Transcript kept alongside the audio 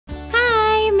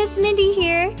Miss Mindy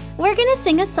here. We're gonna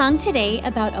sing a song today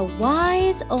about a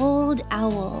wise old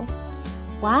owl.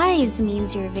 Wise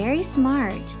means you're very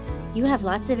smart. You have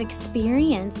lots of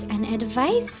experience and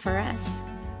advice for us.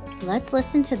 Let's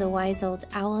listen to the wise old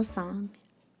owl song.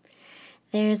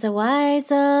 There's a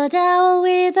wise old owl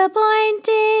with a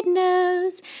pointed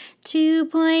nose, 2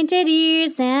 pointed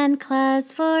ears and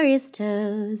claws for his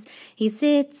toes. He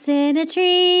sits in a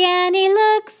tree and he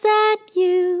looks at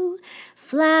you,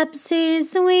 flaps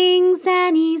his wings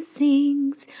and he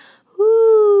sings,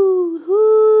 "Hoo,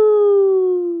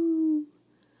 hoo,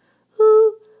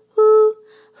 hoo, hoo,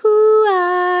 who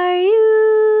are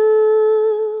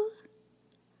you?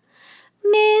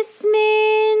 Miss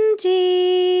Mindy."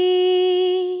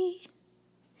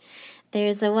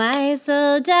 There's a wise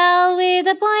old owl with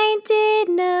a pointed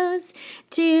nose,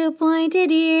 2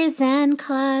 pointed ears and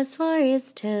claws for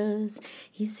his toes.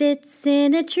 He sits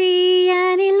in a tree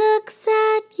and he looks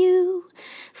at you,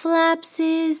 flaps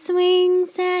his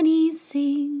wings and he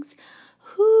sings,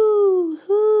 "Hoo,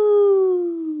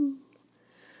 hoo,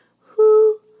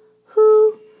 hoo,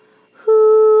 hoo,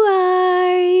 who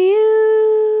are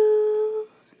you?"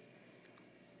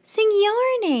 Sing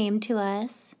your name to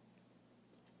us.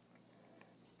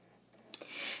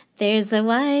 There's a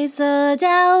wise old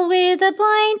owl with a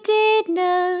pointed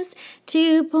nose,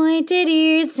 2 pointed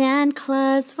ears and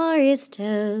claws for his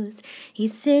toes. He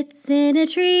sits in a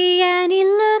tree and he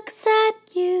looks at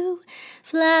you,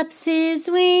 flaps his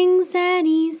wings and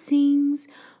he sings,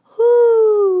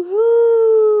 "Hoo,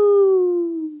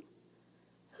 hoo,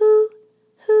 hoo,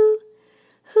 hoo,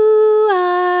 who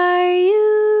are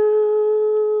you?"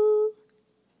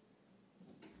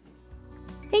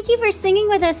 Thank you for singing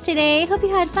with us today. Hope you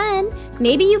had fun.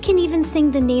 Maybe you can even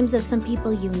sing the names of some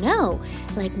people you know,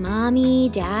 like mommy,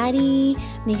 daddy,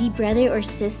 maybe brother or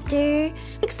sister.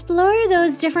 Explore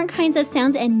those different kinds of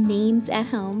sounds and names at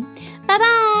home.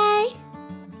 Bye-bye!